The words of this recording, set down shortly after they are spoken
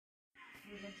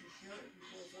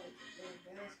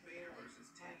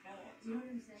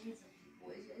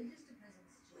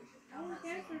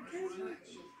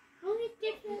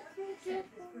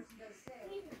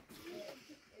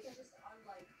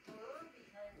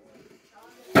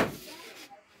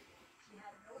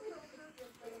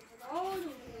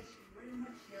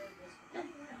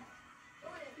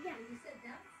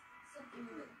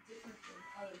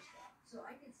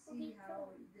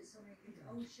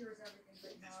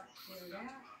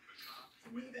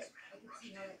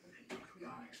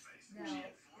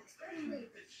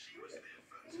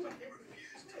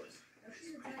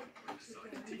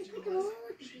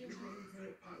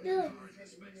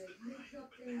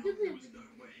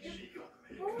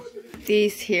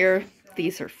These here,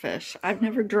 these are fish. I've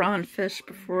never drawn fish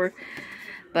before,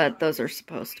 but those are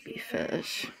supposed to be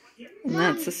fish. And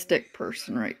that's a stick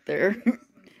person right there.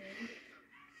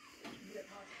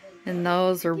 And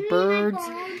those are birds.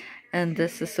 And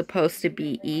this is supposed to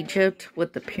be Egypt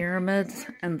with the pyramids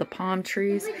and the palm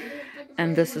trees.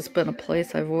 And this has been a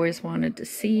place I've always wanted to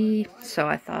see. So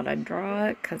I thought I'd draw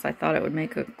it because I thought it would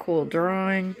make a cool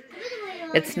drawing.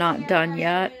 It's not done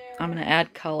yet. I'm going to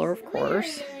add color, of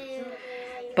course.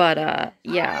 But,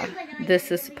 yeah,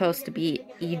 this is supposed to be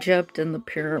Egypt and the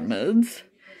pyramids.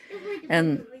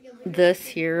 And this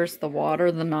here is the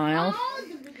water, the Nile.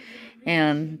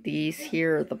 And these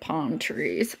here are the palm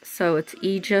trees. So it's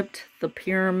Egypt, the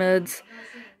pyramids.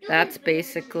 That's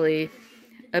basically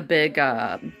a big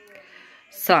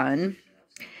sun.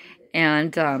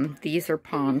 And these are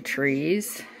palm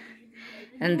trees.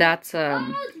 And that's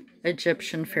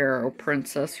Egyptian pharaoh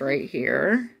princess right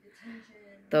here.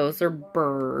 Those are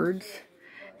birds.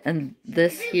 And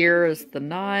this here is the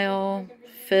Nile,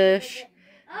 fish,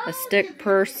 a stick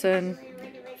person,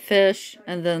 fish,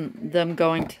 and then them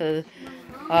going to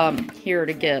here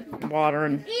to get water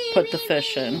and put the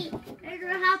fish in.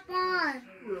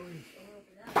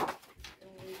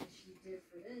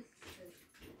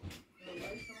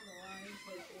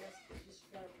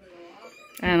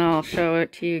 And I'll show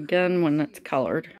it to you again when it's colored.